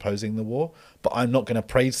 years for opposing the war, but I'm not going to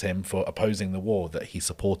praise him for opposing the war that he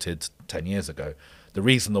supported 10 years ago. The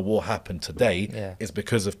reason the war happened today is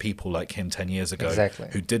because of people like him 10 years ago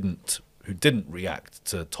who didn't react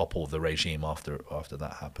to topple the regime after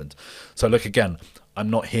that happened. So look, again, I'm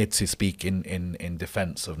not here to speak in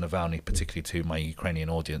defense of Navalny, particularly to my Ukrainian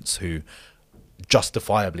audience who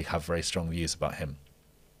justifiably have very strong views about him.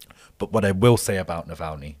 But what I will say about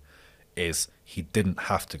Navalny is he didn't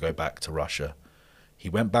have to go back to Russia. He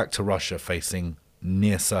went back to Russia facing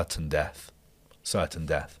near certain death,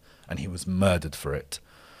 and he was murdered for it.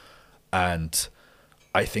 And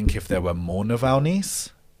I think if there were more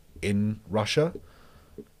Navalnys in Russia,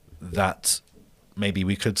 that maybe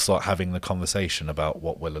we could start having the conversation about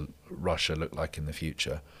what will Russia look like in the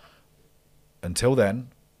future. Until then,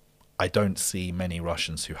 I don't see many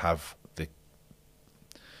Russians who have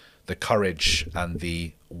the courage and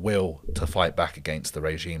the will to fight back against the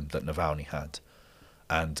regime that Navalny had.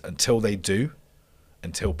 And until they do,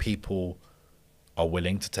 until people are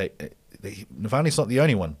willing to take... Navalny's not the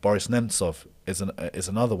only one. Boris Nemtsov is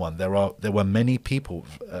another one. There were many people.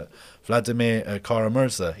 Vladimir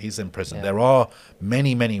Kara-Murza, he's in prison. There are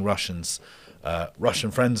many Russians,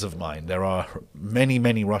 Russian friends of mine. There are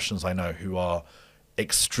many Russians I know who are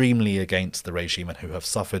extremely against the regime and who have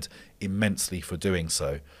suffered immensely for doing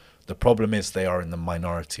so. The problem is they are in the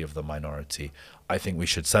minority of the minority. I think we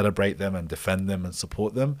should celebrate them and defend them and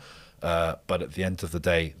support them. But at the end of the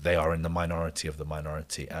day, they are in the minority of the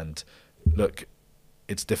minority. And look,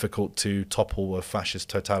 it's difficult to topple a fascist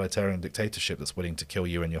totalitarian dictatorship that's willing to kill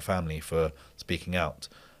you and your family for speaking out.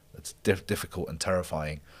 It's difficult and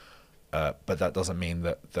terrifying. But that doesn't mean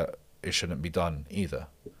that it shouldn't be done either.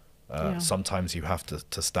 Sometimes you have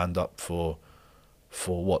to stand up for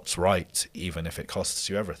what's right, even if it costs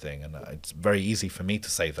you everything. And it's very easy for me to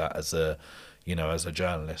say that as a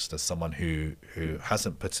journalist, as someone who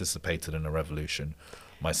hasn't participated in a revolution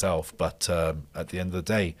myself. But at the end of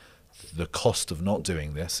the day, the cost of not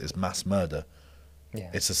doing this is mass murder.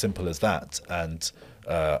 It's as simple as that. And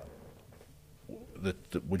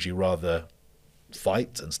would you rather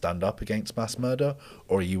fight and stand up against mass murder,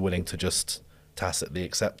 or are you willing to just tacitly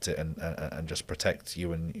accept it and just protect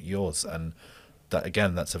you and yours? And that,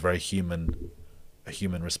 again, that's a very human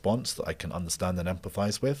response that I can understand and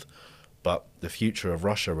empathize with. But the future of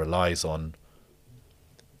Russia relies on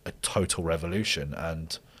a total revolution,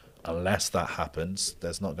 and unless that happens,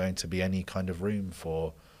 there's not going to be any kind of room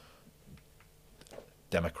for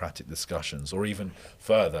democratic discussions, or even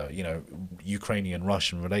further,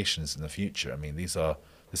 Ukrainian-Russian relations in the future. I mean, this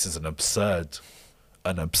is an absurd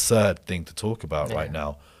thing to talk about right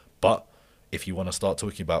now. But if you want to start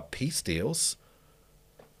talking about peace deals,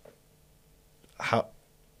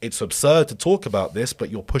 it's absurd to talk about this,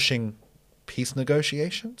 but you're pushing peace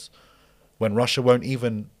negotiations when Russia won't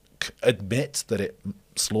even admit that it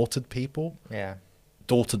slaughtered people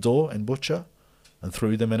door to door in Bucha and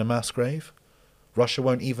threw them in a mass grave. Russia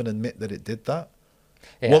won't even admit that it did that.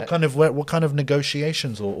 What kind of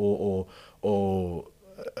negotiations or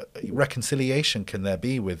reconciliation can there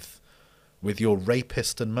be with your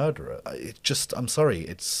rapist and murderer? I'm sorry,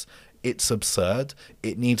 it's absurd.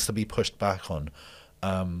 It needs to be pushed back on.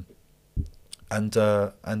 I'll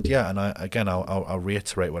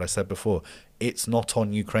reiterate what I said before. It's not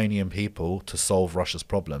on Ukrainian people to solve Russia's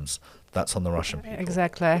problems. That's on the Russian people.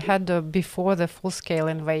 Exactly. I had, before the full-scale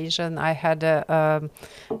invasion, I had a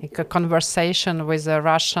conversation with a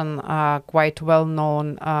Russian, quite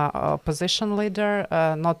well-known opposition leader,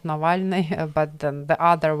 not Navalny, but the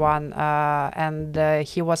other one. And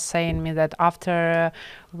he was saying me that after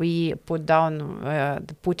we put down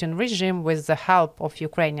the Putin regime with the help of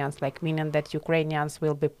Ukrainians, like meaning that Ukrainians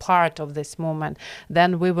will be part of this movement,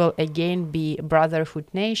 then we will again be brotherhood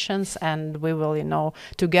nations, and we will,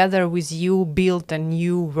 together with with you build a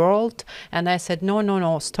new world. And I said,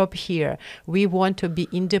 no, stop here. We want to be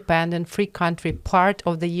independent, free country, part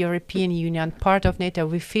of the European Union, part of NATO.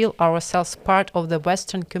 We feel ourselves part of the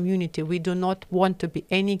Western community. We do not want to be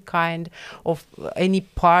any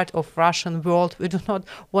part of Russian world. We do not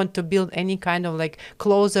want to build any kind of like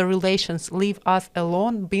closer relations. Leave us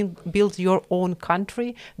alone. Build your own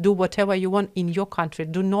country. Do whatever you want in your country.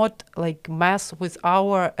 Do not like mess with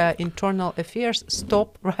our internal affairs.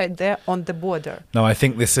 Stop right there on the border. No, I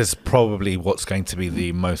think this is probably what's going to be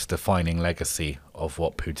the most defining legacy of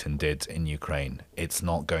what Putin did in Ukraine. It's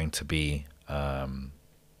not going to be, at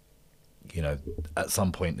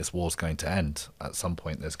some point this war's going to end. At some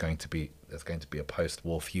point there's going to be a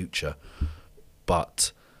post-war future.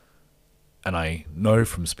 But, and I know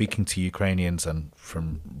from speaking to Ukrainians and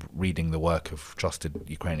from reading the work of trusted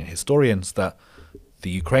Ukrainian historians that the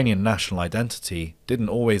Ukrainian national identity didn't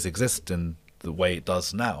always exist in the way it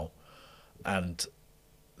does now. And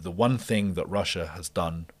the one thing that Russia has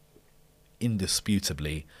done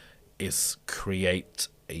indisputably is create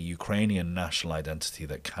a Ukrainian national identity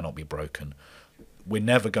that cannot be broken. We're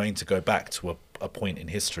never going to go back to a point in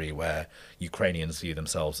history where Ukrainians view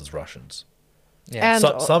themselves as Russians. Yeah.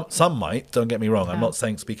 Some might, don't get me wrong. I'm not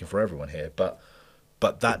speaking for everyone here, but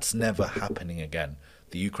that's never happening again.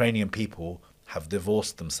 The Ukrainian people have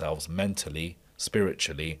divorced themselves mentally,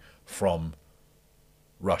 spiritually from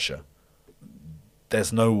Russia.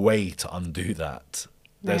 There's no way to undo that.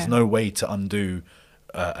 There's no way to undo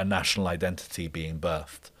a national identity being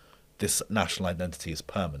birthed. This national identity is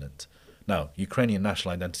permanent. Now, Ukrainian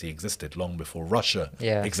national identity existed long before Russia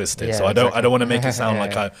existed. Yeah, so I don't want to make it sound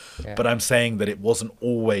but I'm saying that it wasn't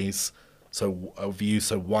always a view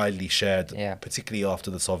so widely shared, particularly after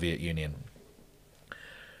the Soviet Union.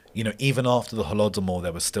 Even after the Holodomor,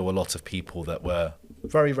 there was still a lot of people that were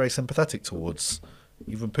very, very sympathetic towards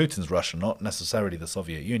even Putin's Russia, not necessarily the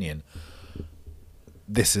Soviet Union.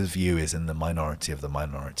 This view is in the minority of the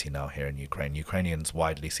minority now here in Ukraine. Ukrainians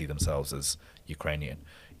widely see themselves as Ukrainian.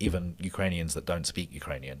 Even Ukrainians that don't speak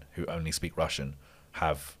Ukrainian, who only speak Russian,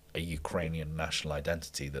 have a Ukrainian national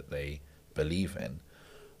identity that they believe in.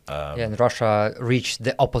 And Russia reached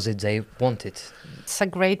the opposite they wanted. It's a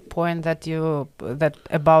great point that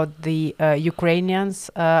about the Ukrainians'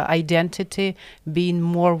 identity being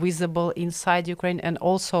more visible inside Ukraine and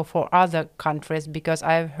also for other countries, because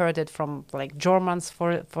I've heard it from like Germans,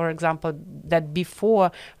 for example, that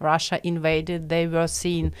before Russia invaded, they were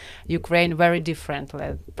seeing Ukraine very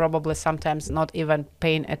differently, probably sometimes not even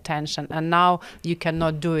paying attention. And now you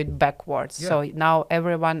cannot do it backwards. Yeah. So now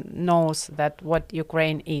everyone knows that what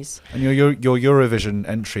Ukraine is. And your Eurovision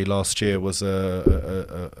entry last year was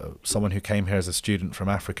someone who came here as a student from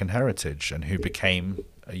African heritage and who became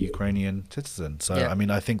a Ukrainian citizen. So I mean,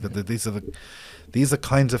 I think that these are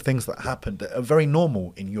kinds of things that happened that are very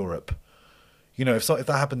normal in Europe. If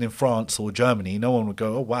that happened in France or Germany, no one would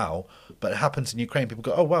go, "Oh wow!" But it happens in Ukraine. People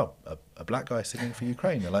go, "Oh wow, a black guy singing for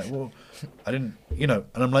Ukraine." They're like, "Well, I didn't,"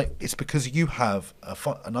 And I'm like, it's because you have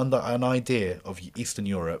an idea of Eastern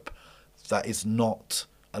Europe that is not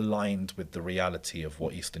aligned with the reality of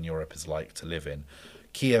what Eastern Europe is like to live in.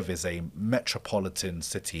 Kyiv is a metropolitan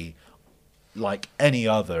city like any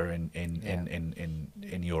other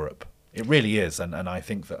in Europe. It really is, and I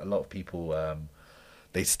think that a lot of people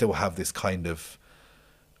they still have this kind of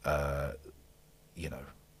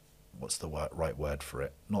what's the right word for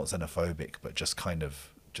it? Not xenophobic, but just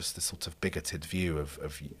this sort of bigoted view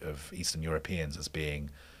of Eastern Europeans as being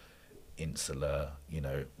insular,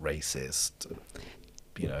 racist.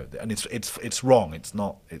 And it's wrong. It's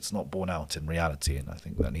not borne out in reality, and I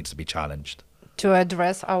think that needs to be challenged. To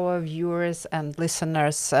address our viewers and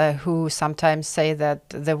listeners who sometimes say that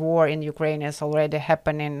the war in Ukraine is already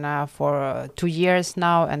happening for 2 years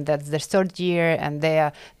now, and that's the third year, and they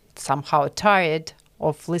are somehow tired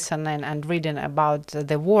of listening and reading about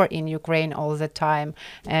the war in Ukraine all the time.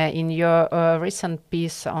 In your recent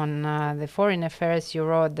piece on the foreign affairs, you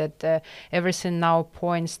wrote that everything now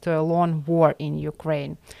points to a long war in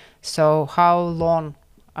Ukraine. So how long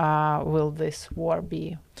will this war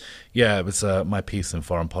be? Yeah, it was my piece in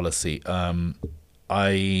foreign policy. I'm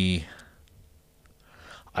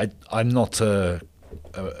not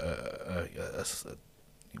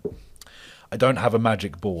I don't have a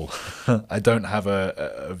magic ball. I don't have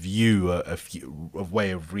a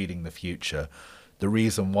way of reading the future. The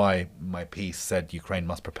reason why my piece said Ukraine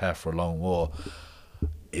must prepare for a long war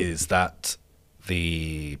is that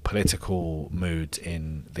the political mood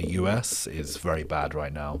in the US is very bad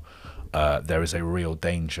right now. There is a real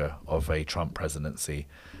danger of a Trump presidency.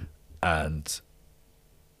 And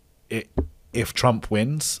if Trump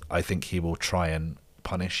wins, I think he will try and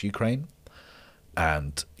punish Ukraine,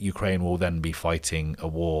 and Ukraine will then be fighting a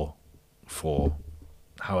war for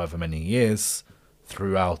however many years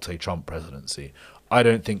throughout a Trump presidency. I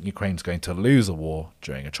don't think Ukraine's going to lose a war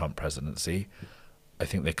during a Trump presidency. I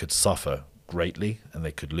think they could suffer greatly and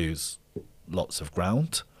they could lose lots of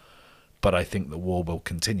ground, but I think the war will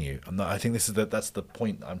continue. And I think that's the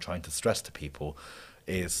point I'm trying to stress to people,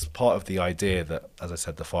 is part of the idea that, as I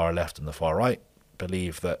said, the far left and the far right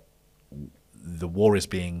believe that the war is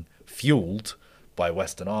being fueled by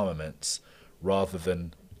Western armaments rather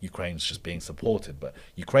than Ukraine's just being supported. But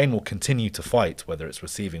Ukraine will continue to fight whether it's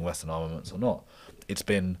receiving Western armaments or not. It's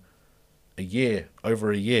been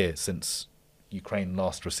over a year since Ukraine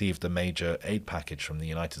last received a major aid package from the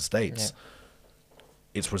United States. Yeah.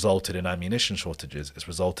 It's resulted in ammunition shortages. It's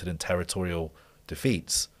resulted in territorial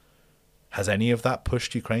defeats. Has any of that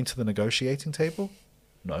pushed Ukraine to the negotiating table?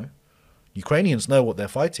 No. Ukrainians know what they're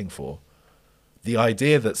fighting for. The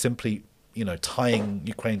idea that simply, tying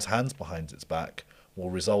Ukraine's hands behind its back will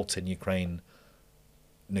result in Ukraine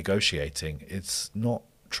negotiating, it's not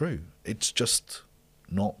true. It's just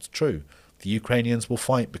not true. The Ukrainians will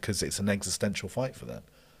fight because it's an existential fight for them.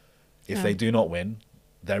 If they do not win,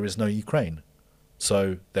 there is no Ukraine.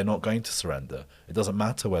 So they're not going to surrender. It doesn't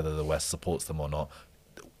matter whether the West supports them or not,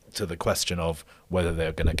 to the question of whether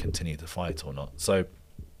they're going to continue to fight or not. So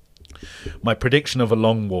my prediction of a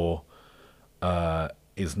long war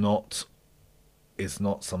is not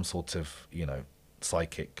some sort of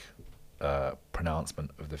psychic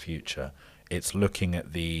pronouncement of the future. It's looking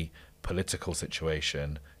at the political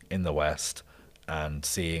situation in the West and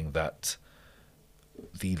seeing that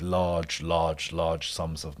the large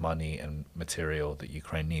sums of money and material that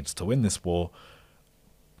Ukraine needs to win this war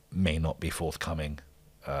may not be forthcoming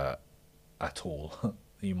at all.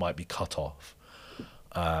 You might be cut off.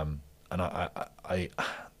 And I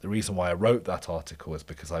the reason why I wrote that article is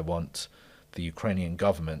because I want the Ukrainian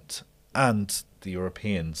government and the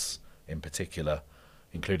Europeans in particular,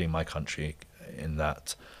 including my country in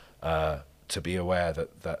that, to be aware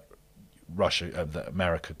that that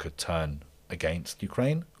America could turn against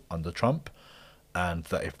Ukraine under Trump, and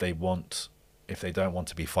that if they don't want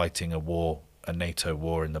to be fighting a NATO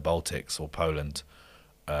war in the Baltics or Poland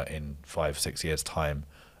in 5-6 years' time,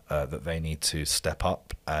 that they need to step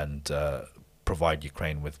up and provide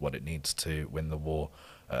Ukraine with what it needs to win the war,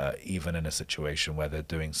 even in a situation where they're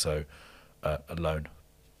doing so alone.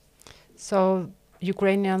 So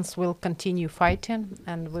Ukrainians will continue fighting,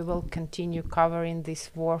 and we will continue covering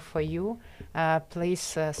this war for you. Please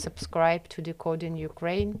subscribe to Decoding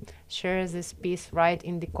Ukraine. Share this piece. Write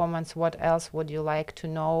in the comments what else would you like to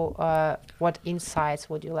know, what insights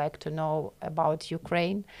would you like to know about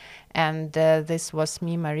Ukraine. And this was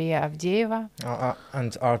me, Maria Avdeeva.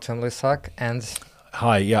 And Artem Lysak. And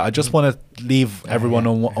hi, yeah, I just want to leave everyone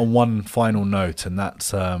on one final note, and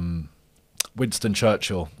that's Winston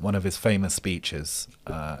Churchill, one of his famous speeches.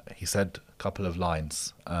 He said a couple of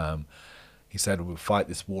lines. He said, "We'll fight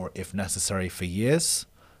this war if necessary for years,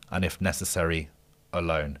 and if necessary,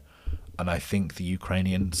 alone." And I think the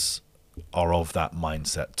Ukrainians are of that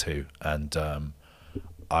mindset too. And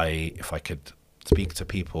if I could speak to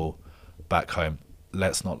people back home,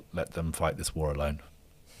 let's not let them fight this war alone.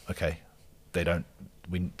 Okay,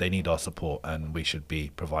 they need our support, and we should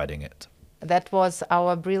be providing it. That was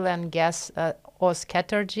our brilliant guest, Oz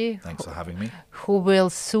Katerji. Thanks for having me. Who will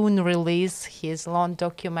soon release his long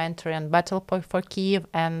documentary on Battle for Kyiv,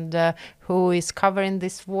 and who is covering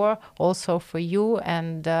this war also for you.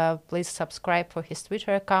 And please subscribe for his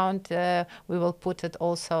Twitter account. We will put it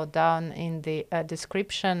also down in the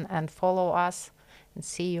description, and follow us, and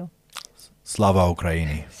see you. Slava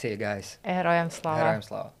Ukraini. See you guys. Героям слава. Героям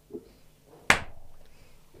слава.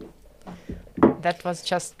 That was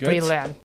just Good. brilliant.